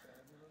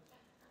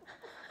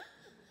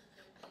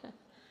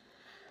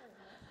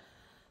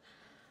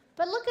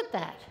 But look at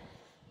that.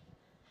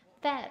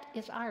 That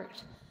is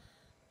art.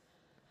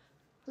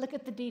 Look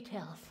at the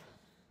details.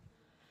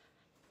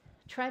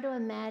 Try to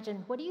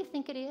imagine, what do you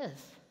think it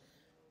is?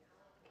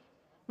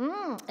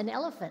 An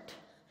elephant.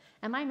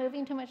 Am I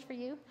moving too much for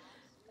you?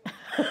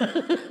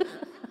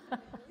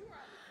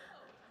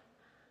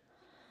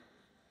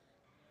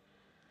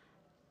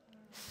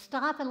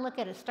 Stop and look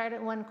at it. Start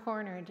at one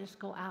corner and just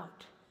go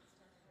out.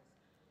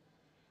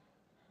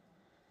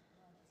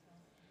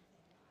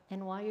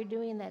 And while you're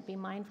doing that, be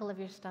mindful of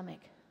your stomach,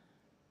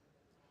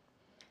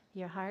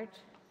 your heart,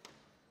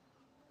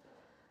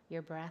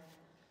 your breath,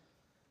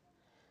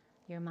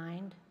 your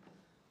mind.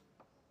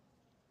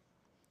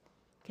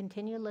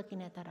 Continue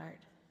looking at that art.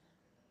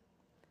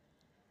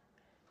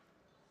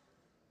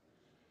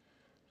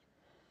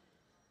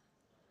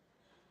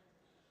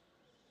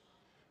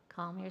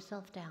 Calm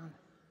yourself down.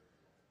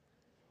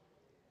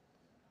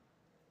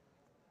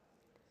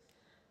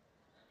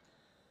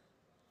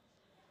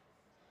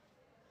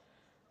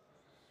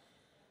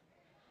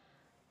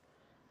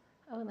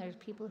 Oh, and there's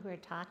people who are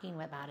talking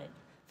about it.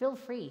 Feel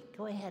free.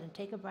 Go ahead and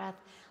take a breath.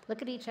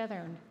 Look at each other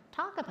and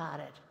talk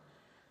about it.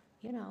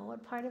 You know,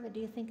 what part of it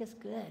do you think is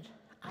good?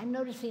 I'm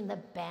noticing the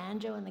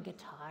banjo and the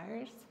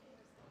guitars.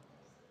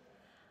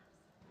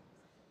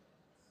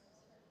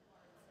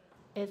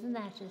 Isn't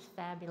that just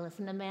fabulous?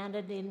 And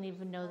Amanda didn't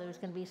even know there was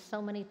going to be so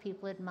many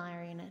people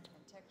admiring it.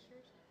 And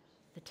textures?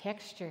 The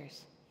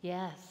textures,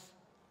 yes.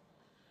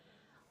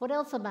 What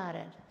else about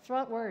it? Throw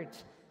out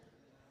words.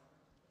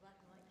 Black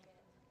and white cat.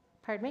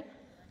 Pardon me?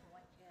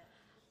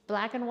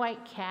 Black and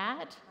white cat. Black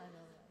and white cat. I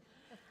know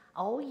that.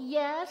 Oh,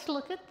 yes,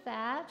 look at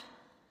that.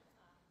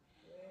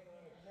 Laying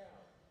on a cow.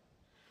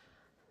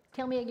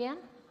 Tell me again.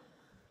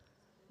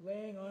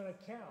 Laying on a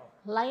cow.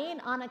 Laying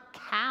on a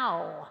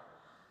cow.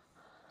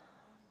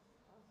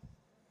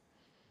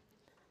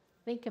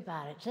 Think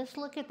about it. Just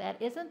look at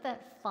that. Isn't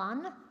that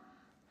fun?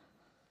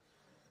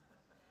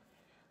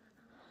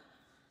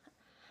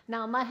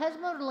 Now, my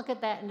husband would look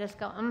at that and just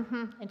go,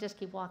 mm-hmm, and just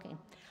keep walking.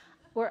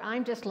 Where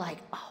I'm just like,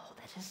 oh,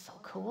 that is so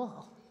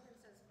cool.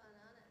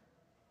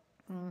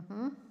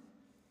 Mm-hmm.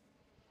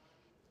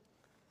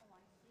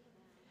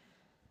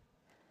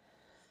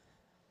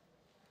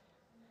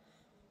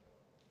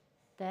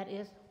 That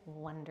is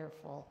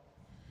wonderful.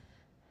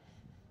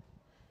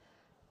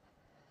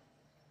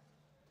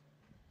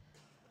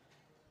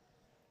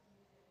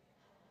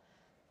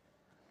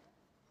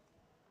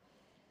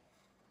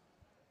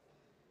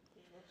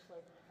 It looks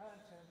like the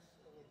contents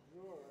of a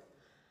drawer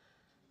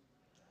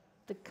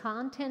The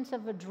contents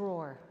of a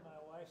drawer. on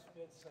my wife's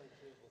bedside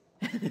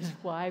table. His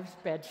wife's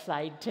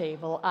bedside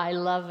table. I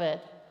love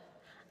it.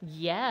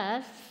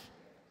 Yes.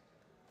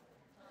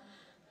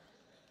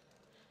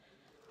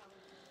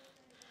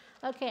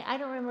 Okay, I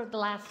don't remember what the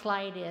last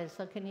slide is,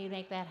 so can you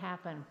make that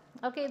happen?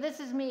 Okay, this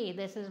is me.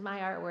 This is my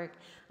artwork.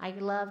 I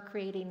love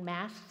creating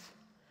masks.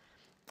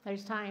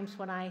 There's times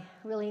when I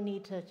really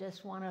need to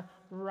just want to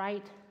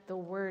write the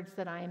words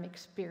that I am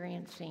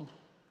experiencing.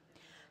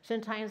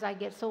 Sometimes I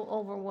get so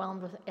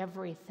overwhelmed with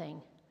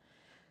everything,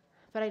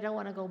 but I don't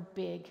want to go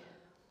big,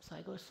 so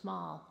I go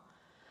small.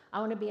 I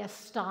want to be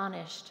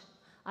astonished.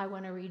 I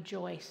want to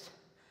rejoice.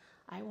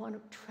 I want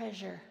to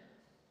treasure.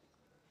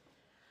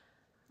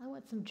 I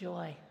want some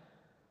joy.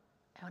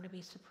 I want to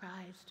be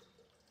surprised.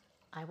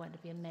 I want to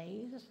be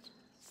amazed,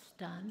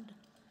 stunned.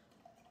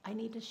 I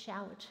need to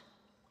shout.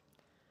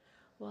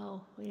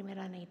 Whoa, wait a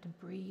minute, I need to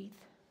breathe.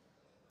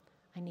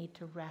 I need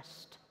to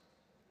rest.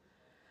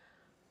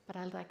 But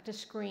I'd like to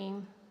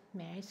scream.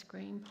 May I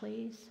scream,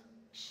 please?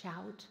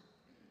 Shout.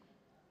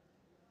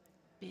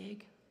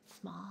 Big,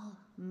 small,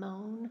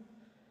 moan,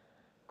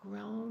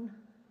 groan.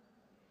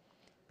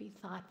 Be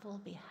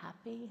thoughtful, be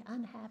happy,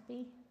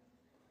 unhappy.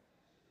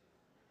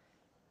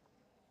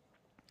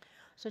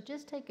 So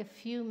just take a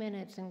few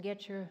minutes and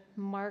get your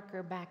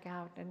marker back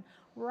out and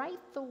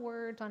write the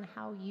words on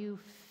how you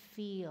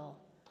feel.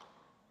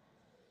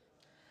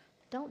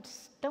 Don't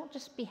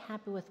just be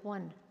happy with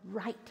one.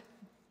 Write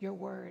your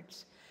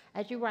words.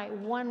 As you write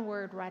one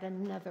word, write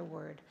another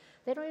word.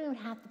 They don't even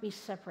have to be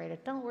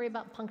separated. Don't worry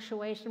about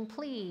punctuation.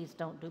 Please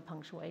don't do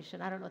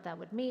punctuation. I don't know what that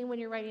would mean when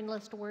you're writing a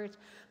list of words,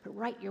 but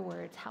write your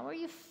words. How are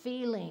you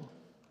feeling?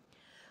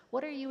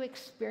 What are you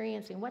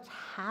experiencing? What's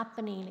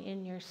happening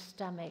in your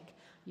stomach,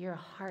 your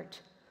heart,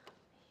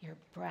 your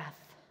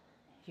breath,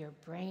 your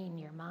brain,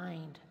 your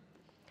mind?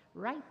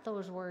 Write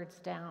those words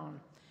down.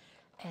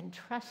 And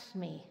trust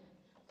me,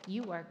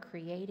 you are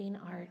creating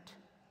art.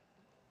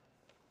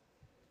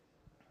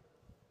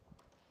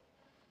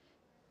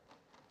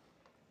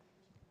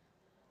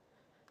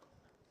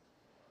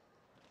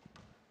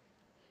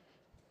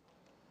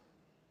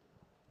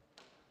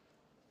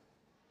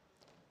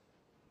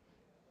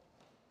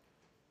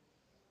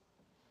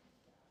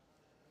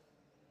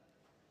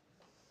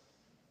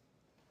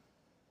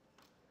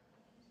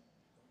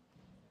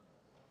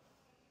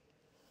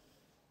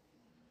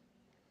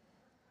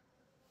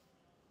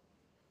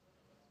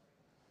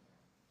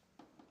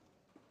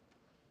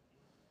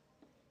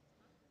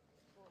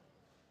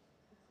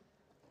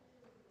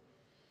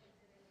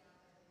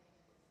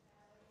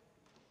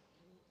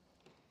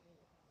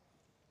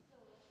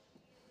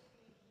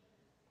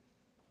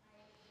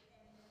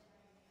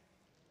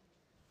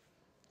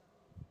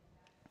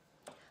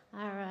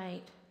 All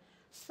right.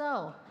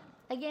 So,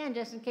 again,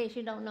 just in case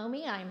you don't know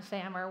me, I'm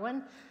Sam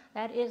Erwin.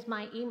 That is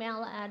my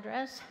email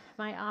address.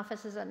 My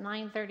office is at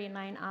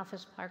 939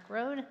 Office Park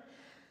Road.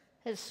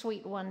 It's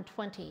Suite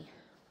 120.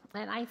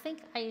 And I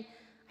think I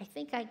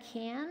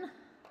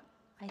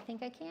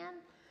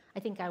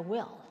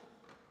will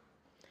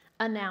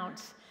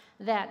announce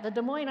that the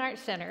Des Moines Art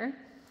Center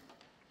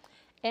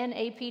and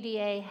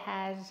APDA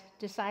has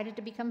decided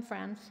to become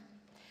friends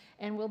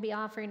and will be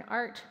offering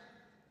art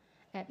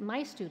at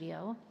my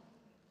studio,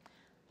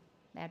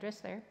 address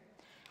there,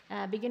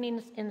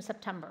 beginning in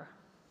September.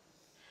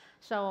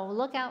 So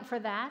look out for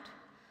that.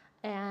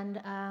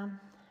 And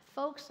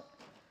folks,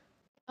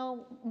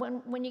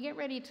 When you get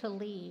ready to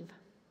leave,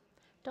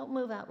 don't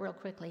move out real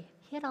quickly.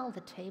 Hit all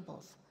the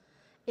tables.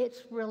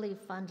 It's really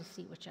fun to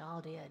see what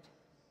y'all did.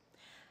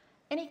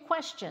 Any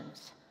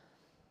questions?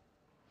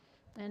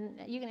 And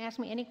you can ask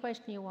me any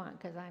question you want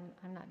because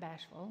I'm not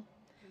bashful.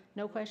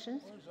 No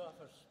questions? Where's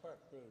Office Park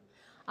Road?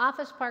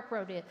 Office Park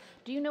Road is.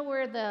 Do you know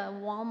where the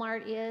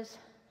Walmart is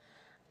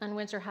on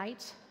Windsor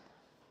Heights?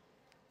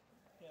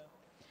 Yeah.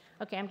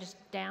 Okay, I'm just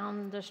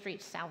down the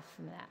street south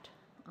from that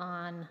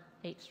on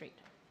 8th Street.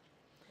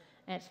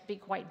 And it's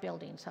big white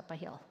buildings up a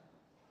hill.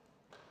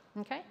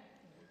 Okay?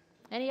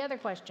 Any other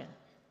question?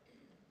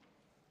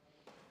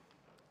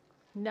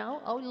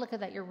 No? Oh, look at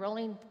that. You're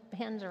rolling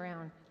pens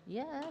around.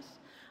 Yes.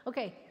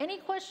 Okay. Any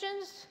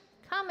questions?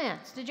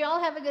 Comments? Did you all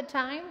have a good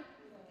time?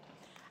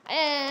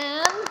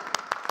 And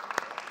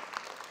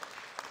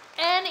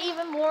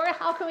even more,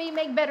 how can we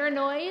make better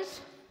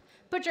noise?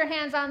 Put your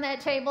hands on that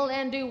table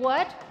and do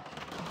what?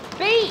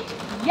 Beat.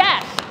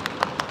 Yes.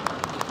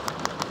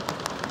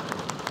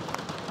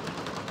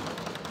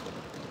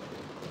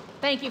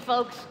 Thank you,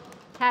 folks.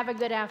 Have a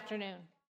good afternoon.